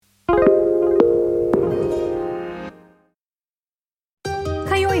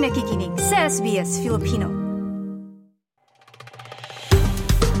nakikinig sa SBS Filipino.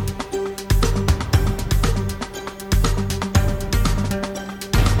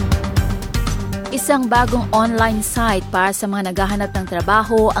 Isang bagong online site para sa mga naghahanap ng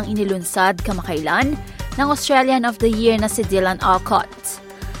trabaho ang inilunsad kamakailan ng Australian of the Year na si Dylan Alcott.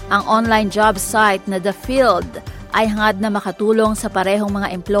 Ang online job site na The Field ay hangad na makatulong sa parehong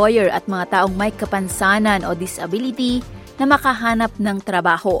mga employer at mga taong may kapansanan o disability na makahanap ng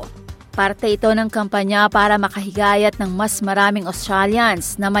trabaho. Parte ito ng kampanya para makahigayat ng mas maraming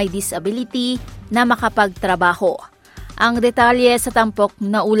Australians na may disability na makapagtrabaho. Ang detalye sa tampok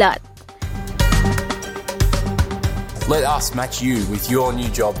na ulat. Let us match you with your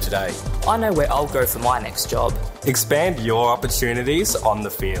new job today. I know where I'll go for my next job. Expand your opportunities on the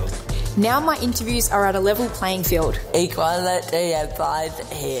field. Now my interviews are at a level playing field. Equality applies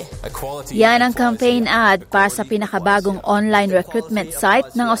here. Yan ang campaign ad para sa pinakabagong online recruitment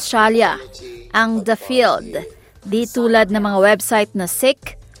site ng Australia, ang The Field. Di tulad ng mga website na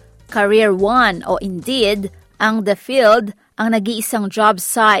Seek, Career One o Indeed, ang The Field ang nag-iisang job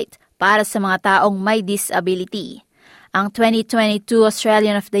site para sa mga taong may disability. Ang 2022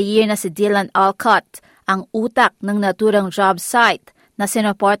 Australian of the Year na si Dylan Alcott ang utak ng naturang job site na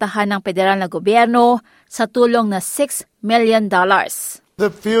sinuportahan ng federal na gobyerno sa tulong na $6 million. The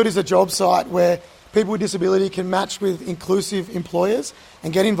Field is a job site where people with disability can match with inclusive employers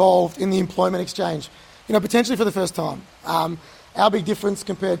and get involved in the employment exchange, potentially for the first time. Our big difference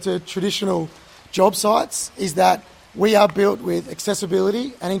compared to traditional job sites is that we are built with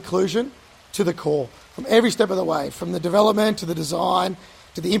accessibility and inclusion to the core. From every step of the way, from the development to the design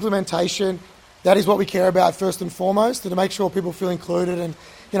to the implementation, that is what we care about first and foremost, to make sure people feel included and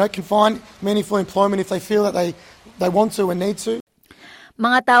can find meaningful employment if they feel that they want to and need to.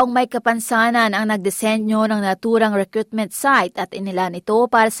 Mga taong may kapansanan ang nagdisenyo ng naturang recruitment site at inilan ito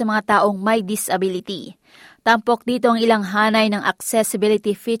para sa mga taong may disability. Tampok dito ang ilang hanay ng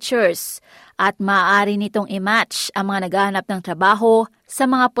accessibility features at maaari nitong i-match ang mga naghahanap ng trabaho sa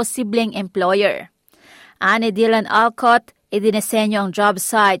mga posibleng employer. Ani Dylan Alcott, idinisenyo ang job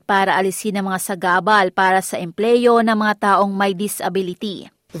site para alisin ang mga sagabal para sa empleyo ng mga taong may disability.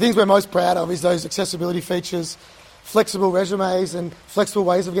 The things we're most proud of is those accessibility features, flexible resumes and flexible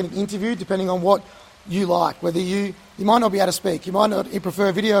ways of getting interviewed depending on what you like. Whether you might not be able to speak, you might not prefer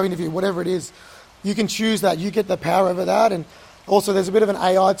a video interview, whatever it is. You can choose that. You get the power over that. And also there's a bit of an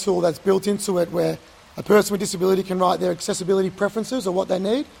AI tool that's built into it where a person with disability can write their accessibility preferences or what they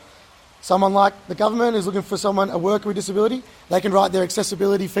need. Someone like the government is looking for a worker with disability, they can write their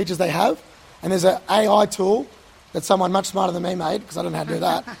accessibility features they have. And there's an AI tool that someone much smarter than me made, because I don't know how to do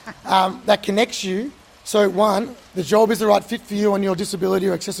that, that connects you. So one, the job is the right fit for you on your disability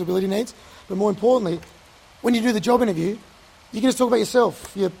or accessibility needs. But more importantly, when you do the job interview, you can just talk about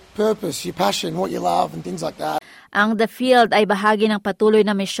yourself, your purpose, your passion, what you love and things like that. Ang The Field ay bahagi ng patuloy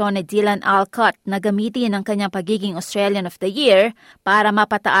na misyon ni Dylan Alcott na gamitin ang kanyang pagiging Australian of the Year para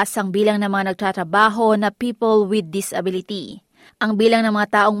mapataas ang bilang ng mga nagtatrabaho na people with disability. Ang bilang ng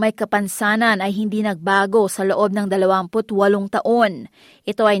mga taong may kapansanan ay hindi nagbago sa loob ng 28 taon.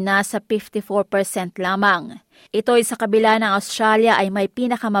 Ito ay nasa 54% lamang. Ito ay sa kabila ng Australia ay may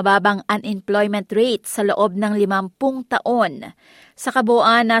pinakamababang unemployment rate sa loob ng 50 taon. Sa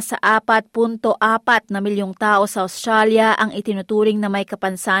kabuuan, nasa 4.4 na milyong tao sa Australia ang itinuturing na may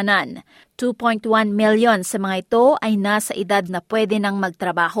kapansanan. 2.1 million sa mga ito ay nasa edad na pwede nang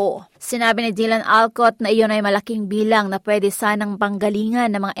magtrabaho. Sinabi ni Dylan Alcott na iyon ay malaking bilang na pwede sanang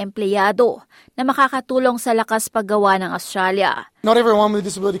panggalingan ng mga empleyado na makakatulong sa lakas paggawa ng Australia. Not everyone with a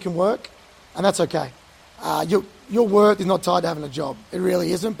disability can work, and that's okay. Your worth is not tied to having a job. It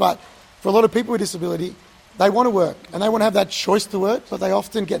really isn't, but for a lot of people with disability, they want to work and they want to have that choice to work, but they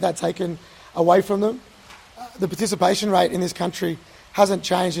often get that taken away from them. The participation rate in this country hasn't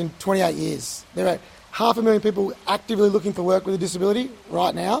changed in 28 years. There are 500,000 people actively looking for work with a disability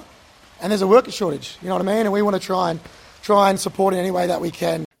right now, and there's a worker shortage, you know what I mean? And we want to try and support in any way that we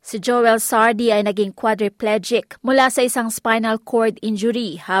can. Si Joel Sardi ay naging quadriplegic mula sa isang spinal cord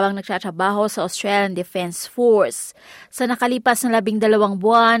injury habang nagtatrabaho sa Australian Defence Force. Sa nakalipas na 12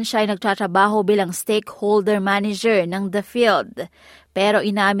 buwan, siya ay nagtatrabaho bilang stakeholder manager ng The Field. Pero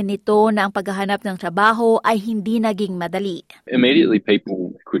inamin nito na ang paghahanap ng trabaho ay hindi naging madali. Immediately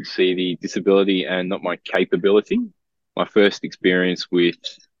people could see the disability and not my capability. My first experience with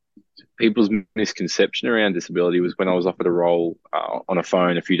people's misconception around disability was when I was offered a role on a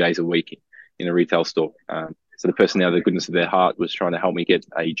phone a few days a week in a retail store. So the person out of the goodness of their heart was trying to help me get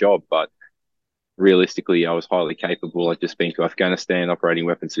a job, but realistically I was highly capable. I'd just been to Afghanistan operating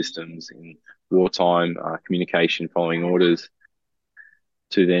weapon systems in wartime, communication, following orders.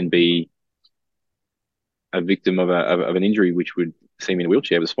 to then be a victim of an injury which would see me in a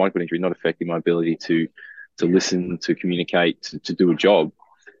wheelchair, with a spinal cord injury, not affecting my ability to listen, to communicate, to do a job.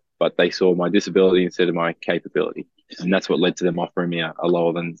 But they saw my disability instead of my capability. And that's what led to them offering me a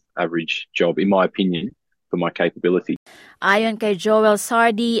lower than average job, in my opinion, for my capability. Ayon kay Joel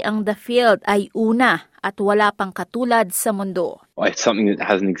Sardi, ang The Field ay una at wala pang katulad sa mundo. It's something that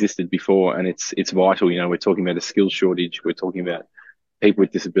hasn't existed before, and it's vital. You know, we're talking about a skills shortage. We're talking about people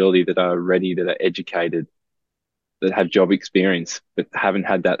with disability that are ready, that are educated, that have job experience, but haven't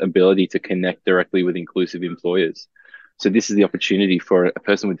had that ability to connect directly with inclusive employers. So this is the opportunity for a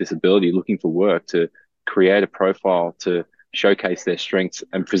person with disability looking for work to create a profile, to showcase their strengths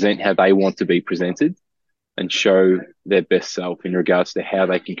and present how they want to be presented, and show their best self in regards to how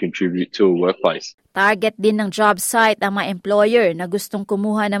they can contribute to a workplace. Target din ng job site ang mga employer na gustong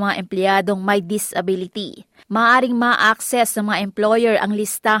kumuha ng mga empleyadong may disability. Maaring ma-access ng mga employer ang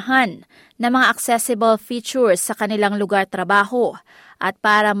listahan ng mga accessible features sa kanilang lugar trabaho at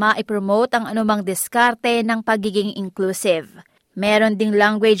para ma-promote ang anumang diskarte ng pagiging inclusive. Meron ding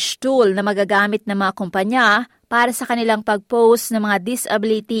language tool na magagamit ng mga kumpanya para sa kanilang pag-post ng mga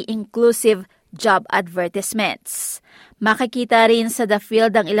disability-inclusive job advertisements. Makikita rin sa The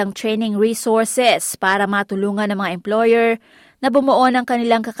Field ang ilang training resources para matulungan ng mga employer na bumuo ng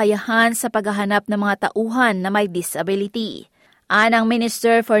kanilang kakayahan sa paghahanap ng mga tauhan na may disability. Anang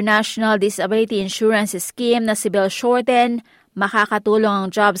Minister for National Disability Insurance Scheme na si Bill Shorten, makakatulong ang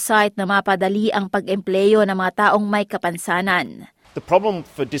job site na mapadali ang pag-empleyo ng mga taong may kapansanan. The problem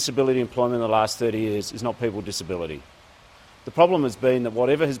for disability employment in the last 30 years is not people with disability. The problem has been that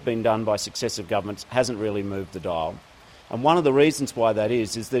whatever has been done by successive governments hasn't really moved the dial. And one of the reasons why that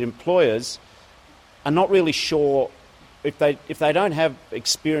is that employers are not really sure, if they don't have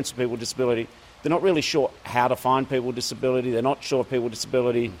experience with people with disability, they're not really sure how to find people with disability, they're not sure if people with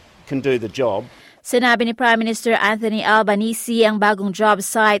disability can do the job. Sinabi ni Prime Minister Anthony Albanese ang bagong job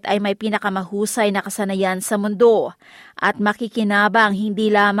site ay may pinakamahusay na kasanayan sa mundo at makikinabang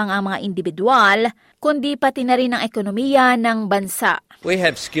hindi lamang ang mga individual, kundi pati na rin ang ekonomiya ng bansa. We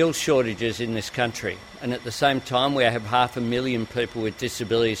have skill shortages in this country, and at the same time we have 500,000 people with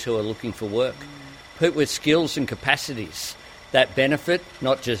disabilities who are looking for work. People with skills and capacities that benefit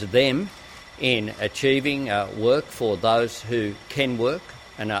not just them in achieving work for those who can work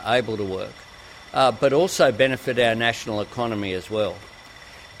and are able to work, but also benefit our national economy as well.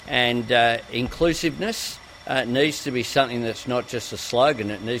 And inclusiveness needs to be something that's not just a slogan,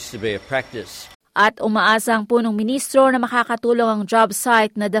 it needs to be a practice. At umaasa ang punong ministro na makakatulong ang job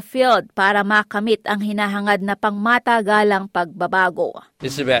site na The Field para makamit ang hinahangad na pangmatagalang pagbabago.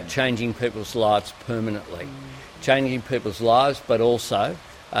 This is about changing people's lives permanently. Changing people's lives, but also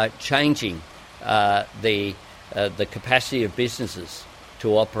changing the capacity of businesses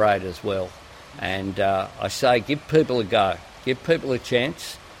to operate as well. And I say give people a go, give people a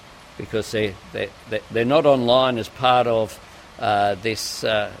chance, because they're not online as part of this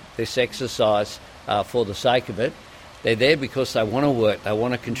exercise for the sake of it. They're there because they want to work, they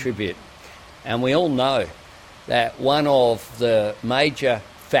want to contribute. And we all know that one of the major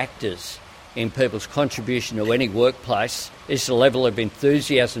factors in people's contribution to any workplace is the level of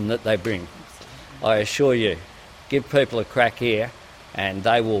enthusiasm that they bring. I assure you, give people a crack here and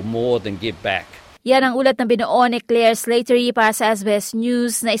they will more than give back. Yan ang ulat na binuo ni Claire Slattery para sa SBS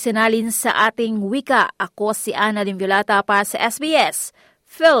News na isinalin sa ating wika. Ako si Ana Limviolata para sa SBS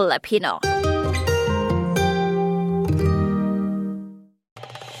Filipino.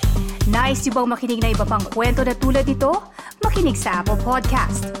 Nice yung bang makinig na iba pang kwento na tulad ito? Makinig sa Apple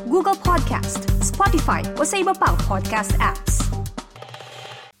Podcast, Google Podcast, Spotify o sa iba pang podcast apps.